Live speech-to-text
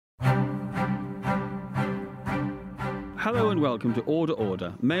Hello and welcome to Order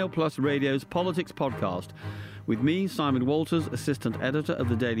Order, Mail Plus Radio's politics podcast. With me, Simon Walters, assistant editor of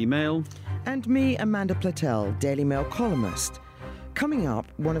the Daily Mail. And me, Amanda Platell, Daily Mail columnist. Coming up,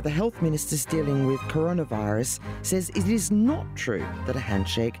 one of the health ministers dealing with coronavirus says it is not true that a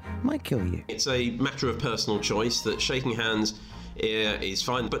handshake might kill you. It's a matter of personal choice that shaking hands is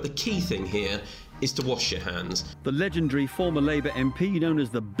fine, but the key thing here is to wash your hands. The legendary former Labour MP, known as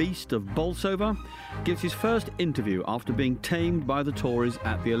the Beast of Bolsover, gives his first interview after being tamed by the Tories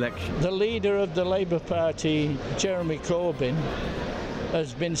at the election. The leader of the Labour Party, Jeremy Corbyn,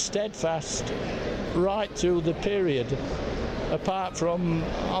 has been steadfast right through the period, apart from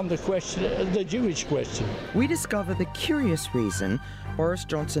on the Jewish question. We discover the curious reason Boris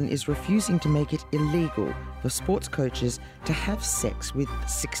Johnson is refusing to make it illegal for sports coaches to have sex with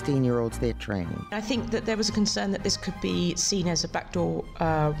 16-year-olds they're training. I think that there was a concern that this could be seen as a backdoor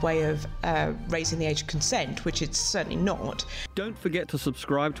way of raising the age of consent, which it's certainly not. Don't forget to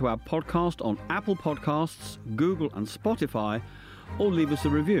subscribe to our podcast on Apple Podcasts, Google and Spotify, or leave us a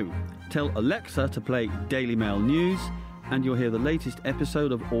review. Tell Alexa to play Daily Mail News, and you'll hear the latest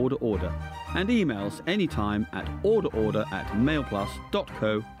episode of Order Order. And email us anytime at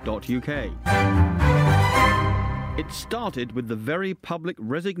orderorder@mailplus.co.uk. It started with the very public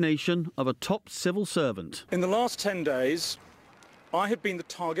resignation of a top civil servant. In the last 10 days, I have been the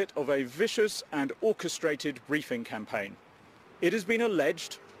target of a vicious and orchestrated briefing campaign. It has been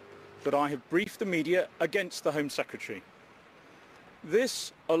alleged that I have briefed the media against the Home Secretary.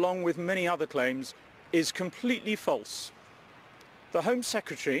 This, along with many other claims, is completely false. The Home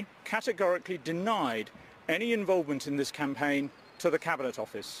Secretary categorically denied any involvement in this campaign to the Cabinet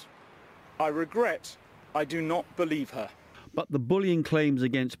Office. I regret I do not believe her. But the bullying claims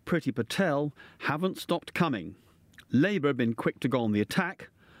against Priti Patel haven't stopped coming. Labour have been quick to go on the attack,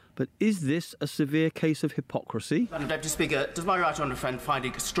 but is this a severe case of hypocrisy? Madam Deputy Speaker, does my right honourable friend find it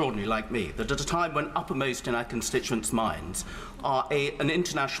extraordinary, like me, that at a time when uppermost in our constituents' minds are an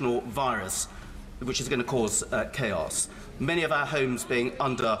international virus which is going to cause chaos, many of our homes being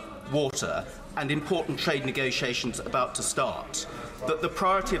under water and important trade negotiations about to start, that the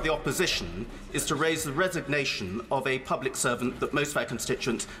priority of the opposition is to raise the resignation of a public servant that most of our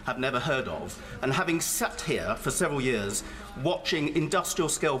constituents have never heard of, and having sat here for several years watching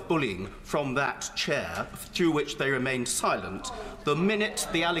industrial-scale bullying from that chair, through which they remained silent, the minute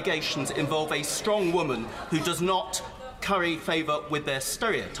the allegations involve a strong woman who does not curry favour with their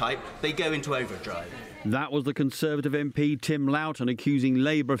stereotype, they go into overdrive. That was the Conservative MP Tim Loughton accusing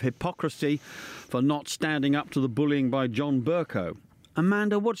Labour of hypocrisy for not standing up to the bullying by John Bercow.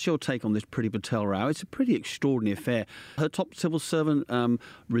 Amanda, what's your take on this Priti Patel row? It's a pretty extraordinary affair. Her top civil servant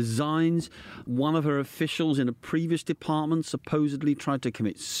resigns. One of her officials in a previous department supposedly tried to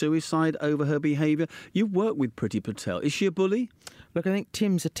commit suicide over her behaviour. You've worked with Priti Patel. Is she a bully? Look, I think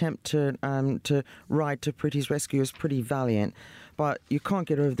Tim's attempt to ride to Priti's rescue is pretty valiant, but you can't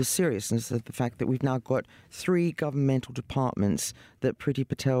get over the seriousness of the fact that we've now got 3 governmental departments that Priti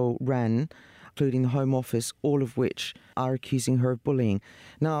Patel ran, including the Home Office, all of which are accusing her of bullying.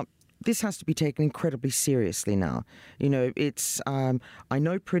 Now, this has to be taken incredibly seriously now. You know, it's, I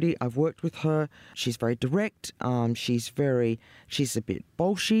know Priti, I've worked with her, she's very direct, she's a bit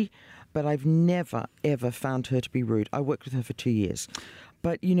bolshy, but I've never, ever found her to be rude. I worked with her for 2 years.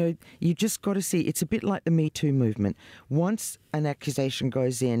 But, you know, you just got to see, it's a bit like the Me Too movement. Once an accusation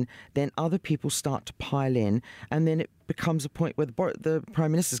goes in, then other people start to pile in, and then it becomes a point where the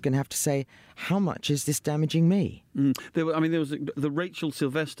Prime Minister's going to have to say, how much is this damaging me? There was the Rachel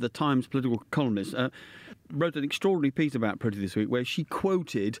Sylvester, the Times political columnist, wrote an extraordinary piece about Priti this week where she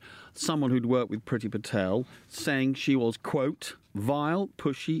quoted someone who'd worked with Priti Patel saying she was, quote, vile,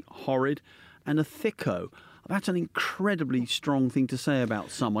 pushy, horrid and a thicko. That's an incredibly strong thing to say about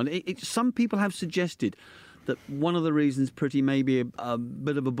someone. Some people have suggested that one of the reasons Priti may be a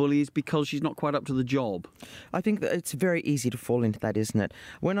bit of a bully is because she's not quite up to the job. I think that it's very easy to fall into that, isn't it?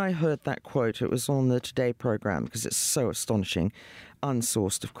 When I heard that quote, it was on the Today programme, because it's so astonishing,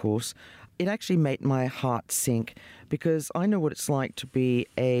 unsourced, of course. It actually made my heart sink, because I know what it's like to be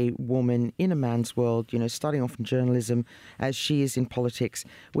a woman in a man's world, you know, starting off in journalism as she is in politics,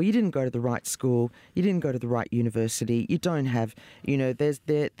 where you didn't go to the right school, you didn't go to the right university, you don't have, you know,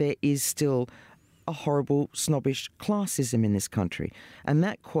 there is still a horrible, snobbish classism in this country. And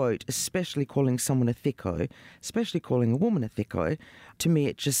that quote, especially calling someone a thicko, especially calling a woman a thicko, to me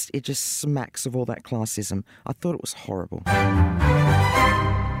it just smacks of all that classism. I thought it was horrible.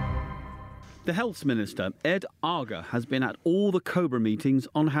 The Health Minister, Ed Argar, has been at all the Cobra meetings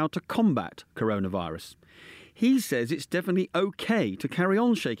on how to combat coronavirus. He says it's definitely OK to carry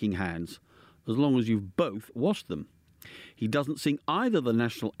on shaking hands, as long as you've both washed them. He doesn't sing either the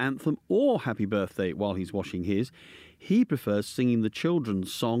national anthem or Happy Birthday while he's washing his. He prefers singing the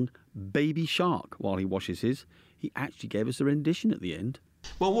children's song Baby Shark while he washes his. He actually gave us a rendition at the end.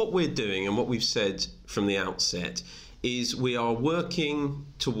 Well, what we're doing and what we've said from the outset is we are working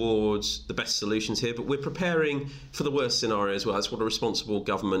towards the best solutions here, but we're preparing for the worst scenario as well. That's what a responsible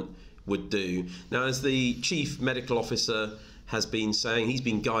government would do. Now, as the Chief Medical Officer has been saying, he's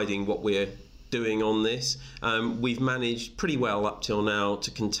been guiding what we're doing on this. We've managed pretty well up till now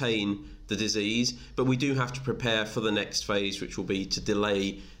to contain the disease, but we do have to prepare for the next phase, which will be to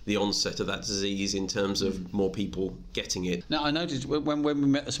delay the onset of that disease in terms of more people getting it. Now, I noticed when we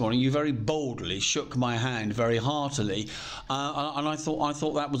met this morning, you very boldly shook my hand very heartily, and I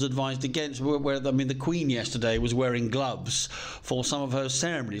thought that was advised against. The Queen yesterday was wearing gloves for some of her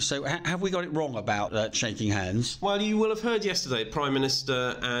ceremonies. So have we got it wrong about shaking hands? Well, you will have heard yesterday Prime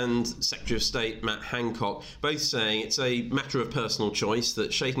Minister and Secretary of State Matt Hancock both saying it's a matter of personal choice,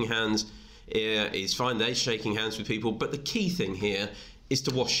 that shaking hands is fine. They're shaking hands with people, but the key thing here is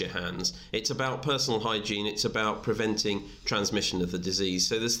to wash your hands. It's about personal hygiene. It's about preventing transmission of the disease.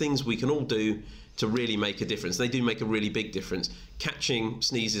 So there's things we can all do to really make a difference. They do make a really big difference. Catching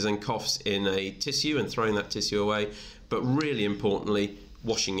sneezes and coughs in a tissue and throwing that tissue away, but really importantly,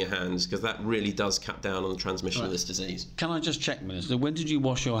 washing your hands, because that really does cut down on the transmission of this disease. Can I just check, Minister, when did you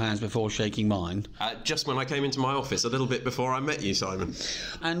wash your hands before shaking mine? Just when I came into my office, a little bit before I met you, Simon.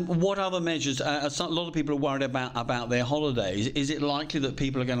 And what other measures? A lot of people are worried about their holidays. Is it likely that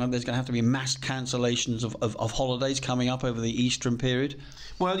there's going to have to be mass cancellations of holidays coming up over the Eastern period?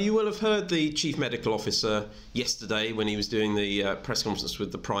 Well, you will have heard the Chief Medical Officer yesterday when he was doing the press conference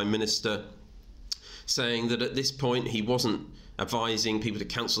with the Prime Minister saying that at this point he wasn't advising people to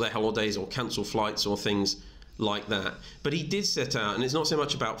cancel their holidays or cancel flights or things like that. But he did set out, and it's not so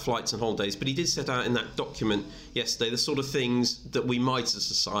much about flights and holidays, but he did set out in that document yesterday the sort of things that we might as a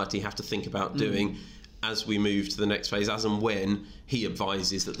society have to think about doing as we move to the next phase, as and when he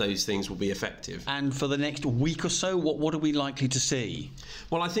advises that those things will be effective. And for the next week or so, what are we likely to see?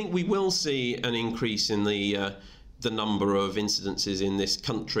 Well, I think we will see an increase in the number of incidences in this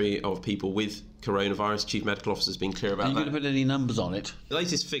country of people with coronavirus. Chief Medical Officer has been clear about that. Are you going to put any numbers on it? The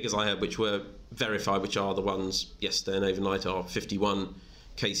latest figures I had, which were verified, which are the ones yesterday and overnight, are 51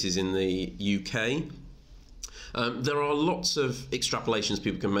 cases in the UK. There are lots of extrapolations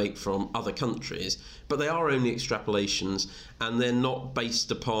people can make from other countries, but they are only extrapolations and they're not based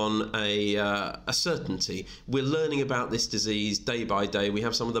upon a certainty. We're learning about this disease day by day. We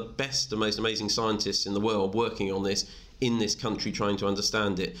have some of the best and most amazing scientists in the world working on this in this country trying to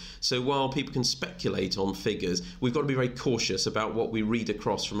understand it. So while people can speculate on figures, we've got to be very cautious about what we read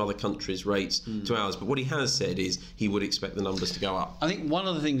across from other countries' rates to ours. But what he has said is he would expect the numbers to go up. I think one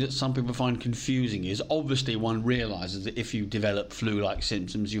of the things that some people find confusing is obviously one realises that if you develop flu-like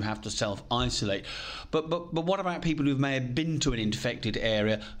symptoms, you have to self-isolate. But what about people who may have been to an infected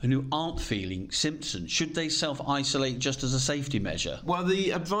area and who aren't feeling symptoms? Should they self-isolate just as a safety measure? Well, the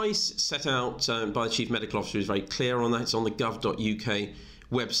advice set out by the Chief Medical Officer is very clear on that. It's on the gov.uk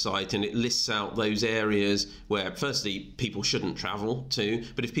website, and it lists out those areas where, firstly, people shouldn't travel to,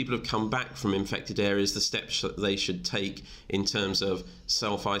 but if people have come back from infected areas, the steps that they should take in terms of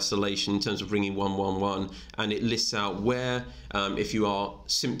self-isolation, in terms of ringing 111, and it lists out where, if you are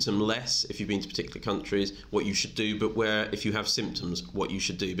symptom-less, if you've been to particular countries, what you should do, but where, if you have symptoms, what you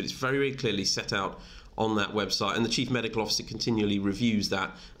should do. But it's very, very clearly set out on that website, and the Chief Medical Officer continually reviews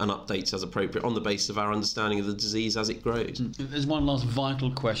that and updates as appropriate on the basis of our understanding of the disease as it grows. There's one last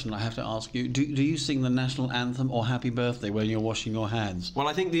vital question I have to ask you. Do you sing the national anthem or Happy Birthday when you're washing your hands? Well,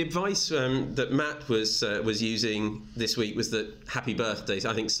 I think the advice that Matt was using this week was that Happy Birthday,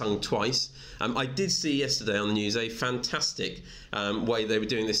 I think, sung twice. I did see yesterday on the news a fantastic way they were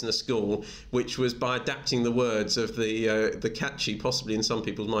doing this in a school, which was by adapting the words of the catchy, possibly in some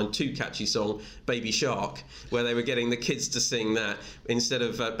people's mind, too catchy song, Baby Shark, where they were getting the kids to sing that. Instead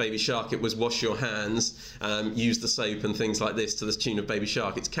of Baby Shark, it was wash your hands, use the soap and things like this to the tune of Baby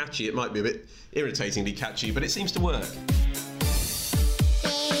Shark. It's catchy, it might be a bit irritatingly catchy, but it seems to work.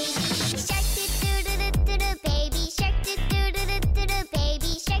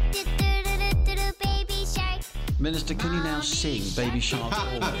 Minister, can you now sing Baby Shark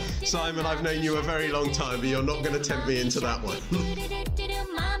for me? Simon, I've known you a very long time, but you're not going to tempt me into that one.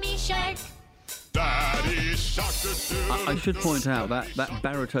 Mommy Shark. I should point out that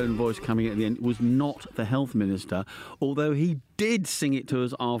baritone voice coming at the end was not the health minister, although he did sing it to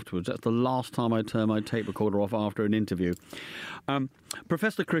us afterwards. That's the last time I turned my tape recorder off after an interview.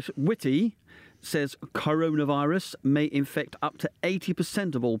 Professor Chris Whitty says coronavirus may infect up to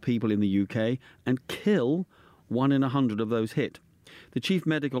 80% of all people in the UK and kill 1 in 100 of those hit. The Chief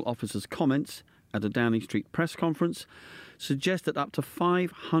Medical Officer's comments at a Downing Street press conference suggest that up to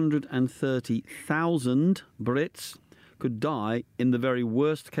 530,000 Brits could die in the very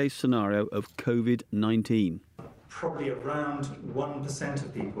worst case scenario of COVID-19. Probably around 1%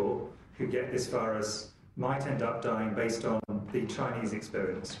 of people who get this virus might end up dying based on the Chinese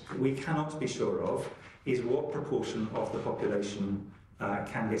experience. What we cannot be sure of is what proportion of the population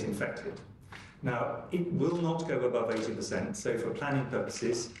can get infected. Now, it will not go above 80%, so for planning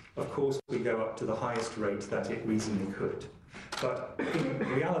purposes, of course, we go up to the highest rate that it reasonably could. But in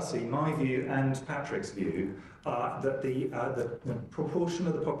reality, my view and Patrick's view are that the proportion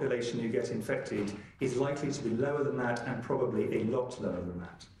of the population who get infected is likely to be lower than that and probably a lot lower than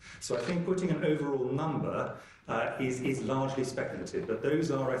that. So I think putting an overall number is largely speculative, but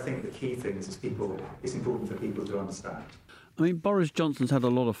those are, I think, the key things it's important for people to understand. I mean, Boris Johnson's had a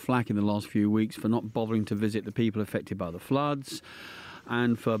lot of flack in the last few weeks for not bothering to visit the people affected by the floods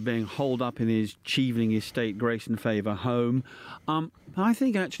and for being holed up in his Chevening Estate Grace and Favour home. I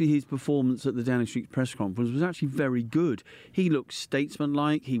think actually his performance at the Downing Street press conference was actually very good. He looked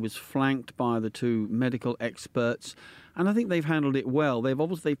statesmanlike, he was flanked by the two medical experts, and I think they've handled it well.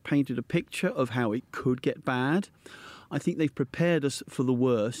 They've painted a picture of how it could get bad. I think they've prepared us for the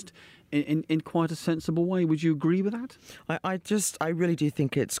worst in quite a sensible way. Would you agree with that? I really do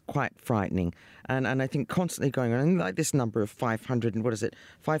think it's quite frightening. And I think constantly going on, like this number of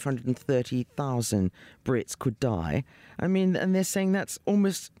 530,000 Brits could die. I mean, and they're saying that's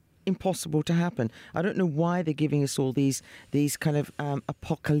almost impossible to happen. I don't know why they're giving us all these kind of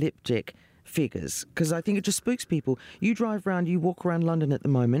apocalyptic figures, because I think it just spooks people. You walk around London at the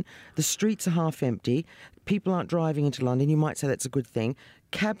moment, the streets are half empty, people aren't driving into London, you might say that's a good thing.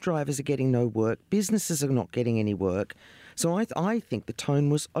 Cab drivers are getting no work, businesses are not getting any work. So I think the tone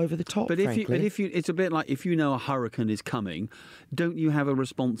was over the top, frankly. It's a bit like if you know a hurricane is coming, don't you have a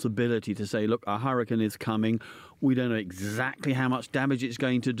responsibility to say, look, a hurricane is coming, we don't know exactly how much damage it's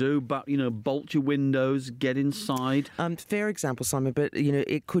going to do, but, bolt your windows, get inside. Fair example, Simon, but,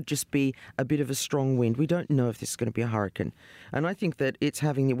 it could just be a bit of a strong wind. We don't know if this is going to be a hurricane. And I think that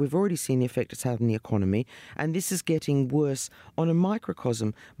we've already seen the effect it's having on the economy, and this is getting worse on a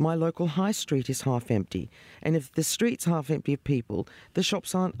microcosm. My local high street is half empty, and if the street's half empty of people, the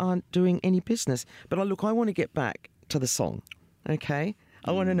shops aren't doing any business. But I want to get back to the song, okay?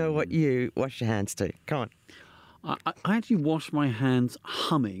 I want to know what you wash your hands to. Come on. I actually wash my hands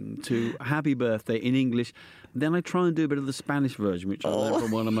humming to Happy Birthday in English. Then I try and do a bit of the Spanish version, which I learned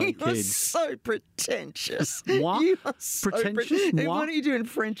from one of my kids. You're so pretentious. What? You are so pretentious? What? Why don't you do it in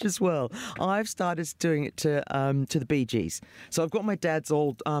French as well? I've started doing it to the Bee Gees. So I've got my dad's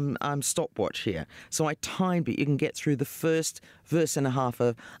old stopwatch here. So I timed it. You can get through the first verse and a half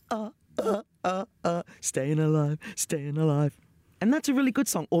of staying alive, staying alive. And that's a really good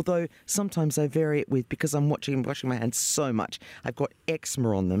song, although sometimes I vary it with, because I'm washing my hands so much, I've got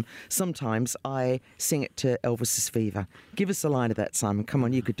eczema on them. Sometimes I sing it to Elvis's Fever. Give us a line of that, Simon. Come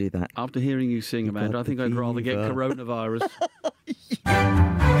on, you could do that. After hearing you sing, Amanda, I think I'd rather get coronavirus.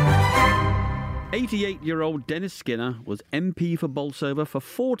 88-year-old Dennis Skinner was MP for Bolsover for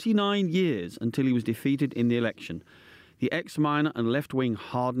 49 years until he was defeated in the election. The ex-miner and left-wing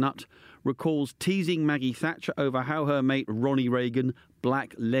hardnut recalls teasing Maggie Thatcher over how her mate Ronnie Reagan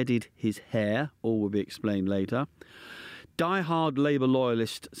black-leaded his hair, all will be explained later. Die-hard Labour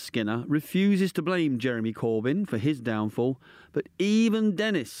loyalist Skinner refuses to blame Jeremy Corbyn for his downfall, but even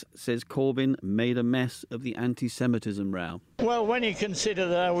Dennis says Corbyn made a mess of the anti-Semitism row. Well, when you consider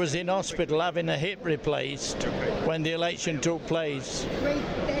that I was in hospital having a hip replaced when the election took place,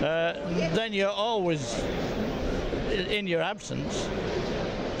 then you're always, in your absence,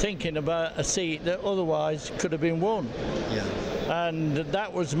 thinking about a seat that otherwise could have been won. Yeah. And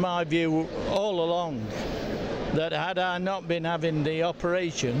that was my view all along, that had I not been having the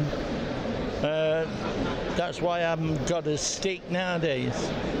operation, that's why I haven't got a stick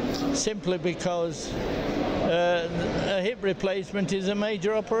nowadays, simply because a hip replacement is a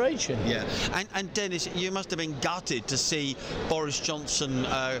major operation. Yeah, and Dennis, you must have been gutted to see Boris Johnson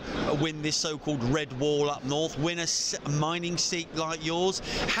win this so-called red wall up north, win a mining seat like yours.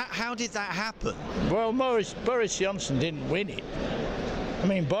 How did that happen? Well, Boris Johnson didn't win it. I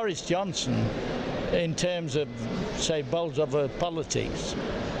mean, Boris Johnson, in terms of, say, Bolsover politics,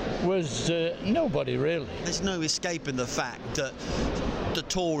 was nobody really. There's no escaping the fact that the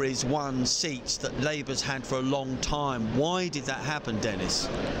Tories won seats that Labour's had for a long time. Why did that happen, Dennis?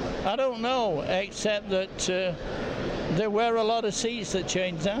 I don't know, except that there were a lot of seats that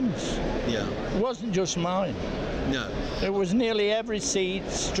changed hands. Yeah. It wasn't just mine. No. It was nearly every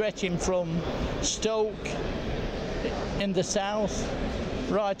seat, stretching from Stoke in the south,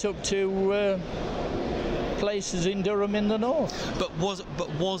 right up to places in Durham in the north. But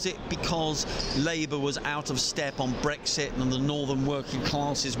was it because Labour was out of step on Brexit and the northern working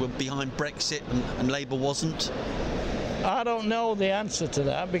classes were behind Brexit and Labour wasn't? I don't know the answer to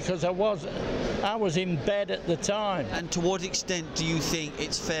that because I was in bed at the time. And to what extent do you think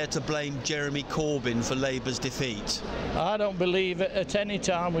it's fair to blame Jeremy Corbyn for Labour's defeat? I don't believe at any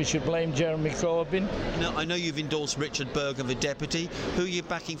time we should blame Jeremy Corbyn. Now, I know you've endorsed Richard Bergen for deputy. Who are you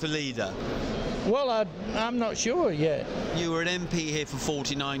backing for leader? Well, I'm not sure yet. You were an MP here for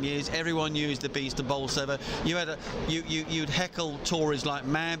 49 years. Everyone knew you as the Beast of Bolsover. You'd heckle Tories like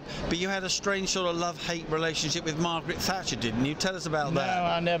mad, but you had a strange sort of love-hate relationship with Margaret Thatcher, didn't you? Tell us about that. No,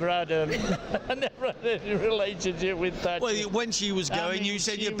 I never had any relationship with Thatcher. Well, when she was going, you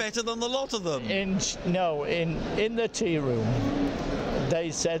said you're better than the lot of them. In the tea room,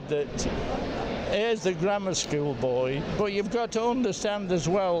 they said that here's the grammar school boy, but you've got to understand as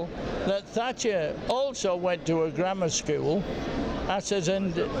well that Thatcher also went to a grammar school. I says,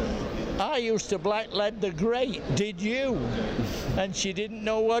 and I used to blacklead the great, did you? And she didn't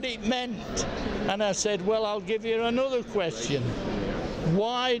know what it meant. And I said, well, I'll give you another question.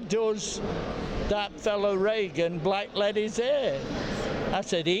 Why does that fellow Reagan blacklead his hair? I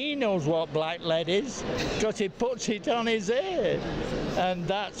said, he knows what blacklead is, because he puts it on his hair. And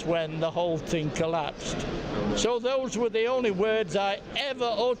that's when the whole thing collapsed. So those were the only words I ever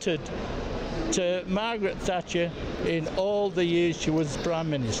uttered to Margaret Thatcher in all the years she was Prime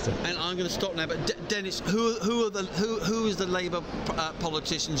Minister. And I'm going to stop now, but Dennis, who is the Labour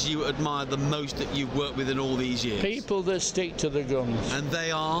politicians you admire the most that you've worked with in all these years? People that stick to the guns. And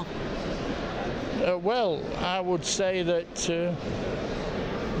they are? Well, I would say that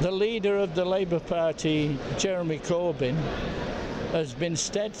the leader of the Labour Party, Jeremy Corbyn, has been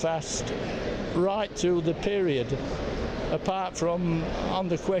steadfast right through the period, apart from on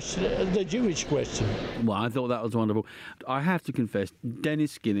the Jewish question. Well, I thought that was wonderful. I have to confess,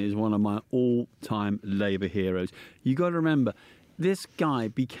 Dennis Skinner is one of my all-time Labour heroes. You got to remember, this guy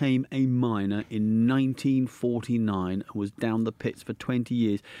became a miner in 1949 and was down the pits for 20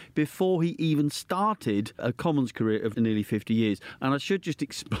 years before he even started a Commons career of nearly 50 years. And I should just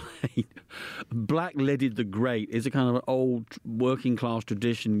explain, blackleaded the great is a kind of an old working class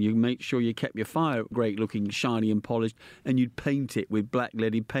tradition. You make sure you kept your fire great looking, shiny and polished, and you'd paint it with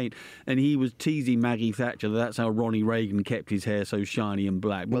blackleaded paint. And he was teasing Maggie Thatcher that's how Ronnie Reagan kept his hair so shiny and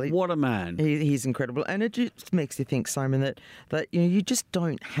black. Well, what a man. He's incredible. And it just makes you think, Simon, that you just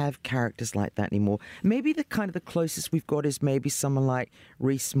don't have characters like that anymore. Maybe the closest we've got is maybe someone like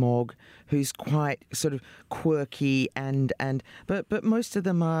Rees-Mogg, who's quite sort of quirky but most of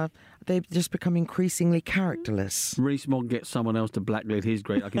them they've just become increasingly characterless. Rees-Mogg gets someone else to blacklead his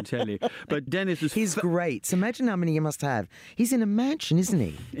great, I can tell you. But Dennis was... He's great. So imagine how many he must have. He's in a mansion, isn't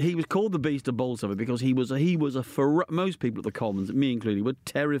he? He was called the Beast of Bolsover because he was a most people at the Commons, me included, were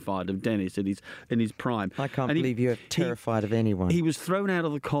terrified of Dennis in his prime. I can't believe you're terrified of anyone. He was thrown out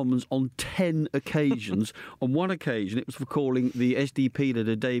of the Commons on 10 occasions. On one occasion, it was for calling the SDP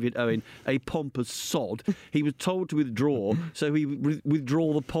leader, David Owen, a pompous sod. He was told to withdraw, so he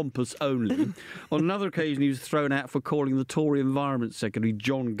withdraw the pompous only. On another occasion, he was thrown out for calling the Tory Environment Secretary,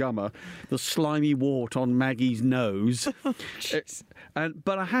 John Gummer, the slimy wart on Maggie's nose.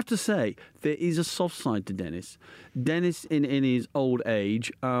 But I have to say, there is a soft side to Dennis. Dennis, in his old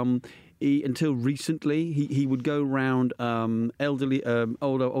age, until recently, he would go round elderly,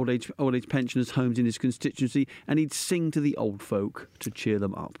 old age pensioners' homes in his constituency, and he'd sing to the old folk to cheer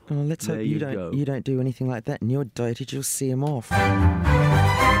them up. Well, let's hope you don't do anything like that. And you're doted, you'll see him off.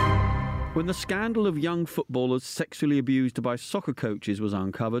 When the scandal of young footballers sexually abused by soccer coaches was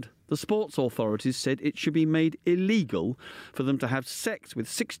uncovered, the sports authorities said it should be made illegal for them to have sex with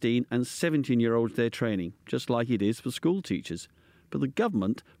 16 and 17-year-olds they're training, just like it is for school teachers. But the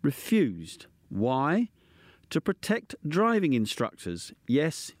government refused. Why? To protect driving instructors.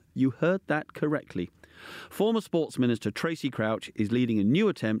 Yes, you heard that correctly. Former Sports Minister Tracy Crouch is leading a new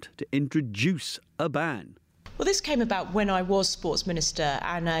attempt to introduce a ban. Well, this came about when I was Sports Minister,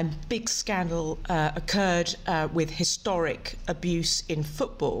 and a big scandal occurred with historic abuse in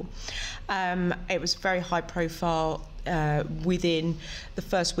football. It was very high profile. Within the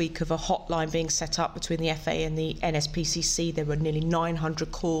first week of a hotline being set up between the FA and the NSPCC, there were nearly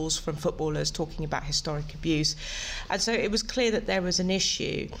 900 calls from footballers talking about historic abuse. And so it was clear that there was an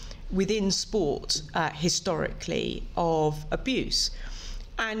issue within sport historically of abuse.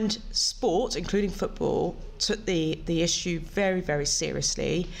 And sport, including football, took the issue very, very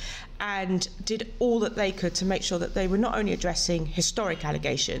seriously and did all that they could to make sure that they were not only addressing historic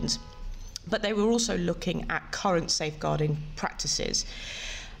allegations, but they were also looking at current safeguarding practices.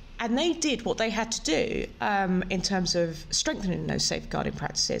 And they did what they had to do in terms of strengthening those safeguarding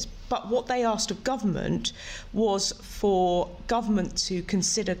practices. But what they asked of government was for government to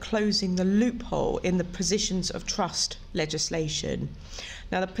consider closing the loophole in the positions of trust legislation.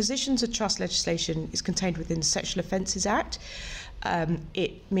 Now, the positions of trust legislation is contained within the Sexual Offences Act.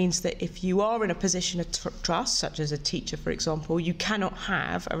 It means that if you are in a position of trust, such as a teacher, for example, you cannot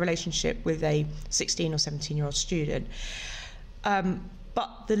have a relationship with a 16 or 17-year-old student.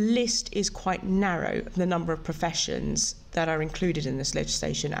 But the list is quite narrow, the number of professions that are included in this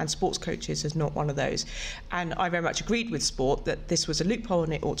legislation, and sports coaches is not one of those. And I very much agreed with sport that this was a loophole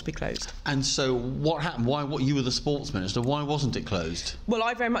and it ought to be closed. And so what happened? What you were the sports minister, why wasn't it closed? Well,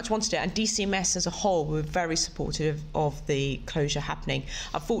 I very much wanted it, and DCMS as a whole were very supportive of the closure happening.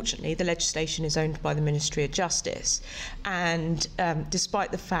 Unfortunately, the legislation is owned by the Ministry of Justice, and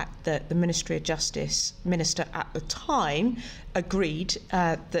despite the fact that the Ministry of Justice minister at the time agreed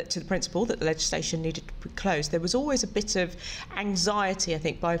that to the principle that the legislation needed to be closed, there was always a bit of anxiety, I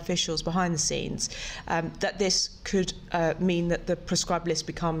think, by officials behind the scenes that this could mean that the prescribed list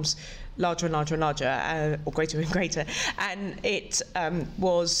becomes larger and larger and larger, or greater and greater, and it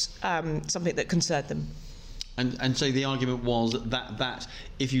was something that concerned them. And so the argument was that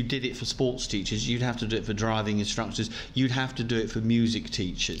if you did it for sports teachers, you'd have to do it for driving instructors, you'd have to do it for music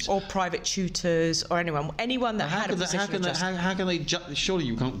teachers. Or private tutors, or anyone that had a position of trust. How can they... surely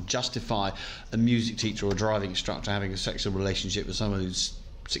you can't justify a music teacher or a driving instructor having a sexual relationship with someone who's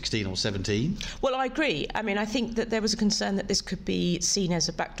 16 or 17? Well, I agree. I mean, I think that there was a concern that this could be seen as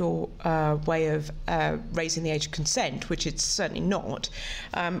a backdoor way of raising the age of consent, which it's certainly not.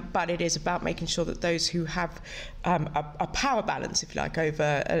 But it is about making sure that those who have a power balance, if you like,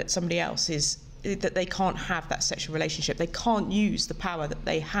 over somebody else is that they can't have that sexual relationship. They can't use the power that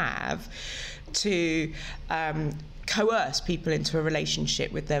they have to coerce people into a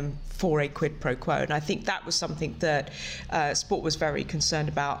relationship with them for a quid pro quo. And I think that was something that sport was very concerned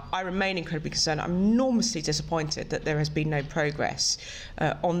about. I remain incredibly concerned. I'm enormously disappointed that there has been no progress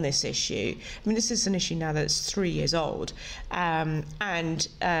on this issue. I mean, this is an issue now that's 3 years old, and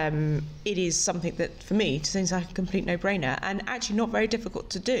it is something that, for me, seems like a complete no-brainer and actually not very difficult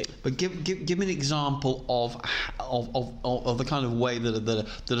to do. But give me an example of the kind of way that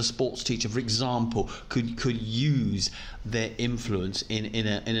a sports teacher, for example, could use their influence in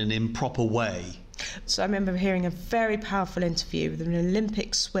an improper way. So I remember hearing a very powerful interview with an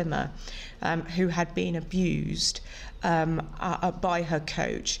Olympic swimmer who had been abused by her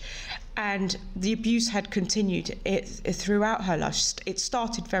coach. And the abuse had continued throughout her life. It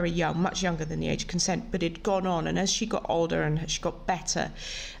started very young, much younger than the age of consent, but it had gone on. And as she got older and she got better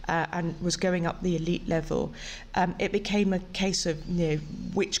and was going up the elite level, it became a case of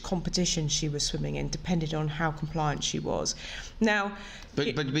which competition she was swimming in, depended on how compliant she was. Now,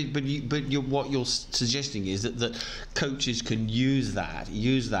 what you're suggesting is that coaches can use that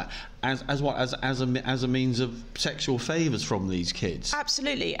as a means of sexual favours from these kids.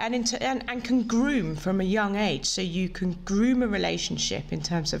 Absolutely, and can groom from a young age. So you can groom a relationship in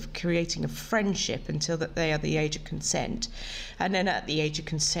terms of creating a friendship until that they are the age of consent, and then at the age of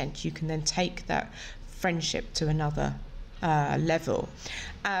consent you can then take that friendship to another level,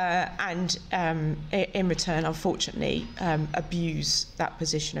 and in return, unfortunately, abuse that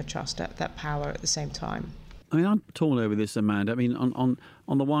position of trust, that power at the same time. I mean, I'm torn over this, Amanda. I mean, on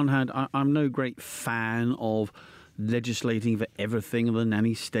the one hand, I'm no great fan of legislating for everything in the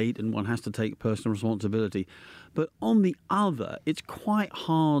nanny state, and one has to take personal responsibility. But on the other, it's quite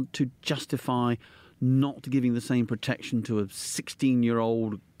hard to justify not giving the same protection to a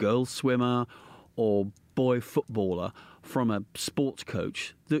 16-year-old girl swimmer or boy footballer from a sports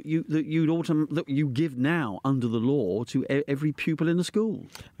coach that you give now under the law to every pupil in the school.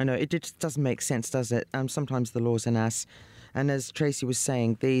 I know, it just doesn't make sense, does it? Sometimes the law's an ass. And as Tracy was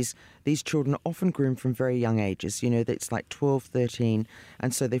saying, these children are often groomed from very young ages. It's like 12, 13,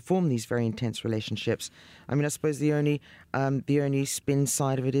 and so they form these very intense relationships. I mean, I suppose the only spin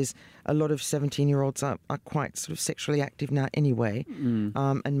side of it is a lot of 17-year-olds are quite sort of sexually active now anyway,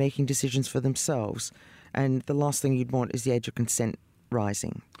 and making decisions for themselves. And the last thing you'd want is the age of consent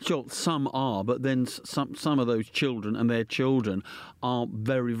rising. Sure, some are, but then some of those children and their children are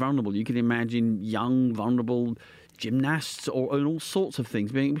very vulnerable. You can imagine young, vulnerable gymnasts and all sorts of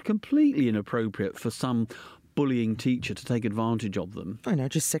things being completely inappropriate for some bullying teacher to take advantage of them. I know,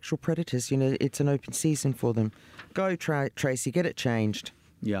 just sexual predators. It's an open season for them. Go, Tracy, get it changed.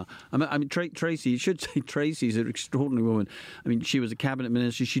 Yeah. I mean Tracy, you should say Tracy's an extraordinary woman. I mean, she was a cabinet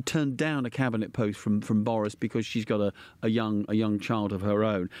minister. She turned down a cabinet post from Boris because she's got a young child of her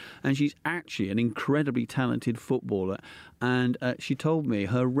own. And she's actually an incredibly talented footballer. And she told me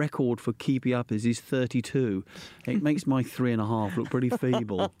her record for keeping up is 32. It makes my 3.5 look pretty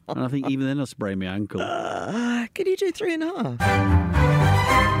feeble. And I think even then I sprain my ankle. Can you do 3.5?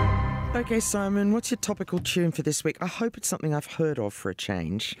 Okay, Simon, what's your topical tune for this week? I hope it's something I've heard of for a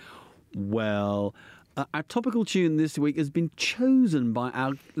change. Well, our topical tune this week has been chosen by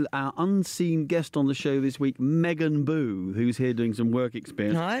our unseen guest on the show this week, Megan Boo, who's here doing some work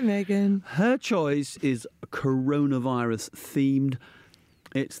experience. Hi, Megan. Her choice is coronavirus themed.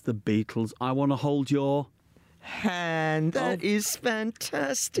 It's the Beatles. I Want to Hold Your Hand. That is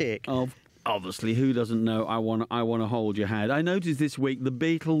fantastic. Obviously, who doesn't know I want to hold your hand? I noticed this week the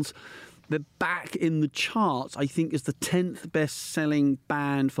Beatles, they're back in the charts, I think, as the 10th best-selling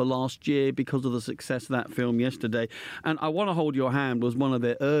band for last year because of the success of that film Yesterday. And I Want to Hold Your Hand was one of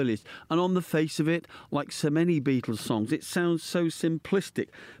their earliest. And on the face of it, like so many Beatles songs, it sounds so simplistic.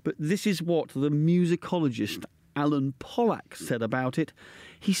 But this is what the musicologist Alan Pollack said about it.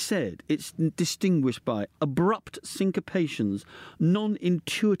 He said it's distinguished by abrupt syncopations,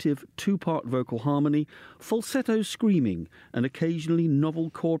 non-intuitive two-part vocal harmony, falsetto screaming, and occasionally novel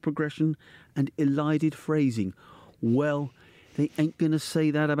chord progression and elided phrasing. Well, they ain't going to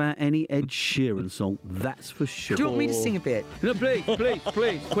say that about any Ed Sheeran song, that's for sure. Do you want me to sing a bit? No, please,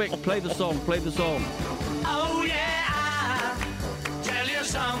 quick, play the song. Oh yeah, I'll tell you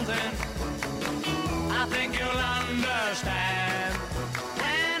something I think you'll understand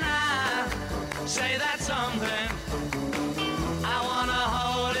when I say that something. I want to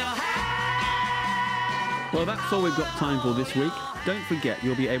hold your hand. Well, that's all we've got time for this week. Don't forget,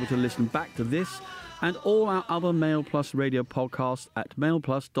 you'll be able to listen back to this and all our other Mail Plus radio podcasts at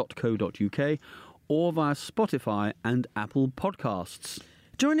mailplus.co.uk or via Spotify and Apple Podcasts.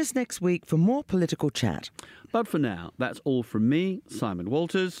 Join us next week for more political chat. But for now, that's all from me, Simon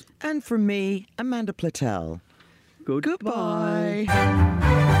Walters. And from me, Amanda Platell. Goodbye.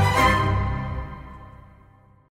 Goodbye.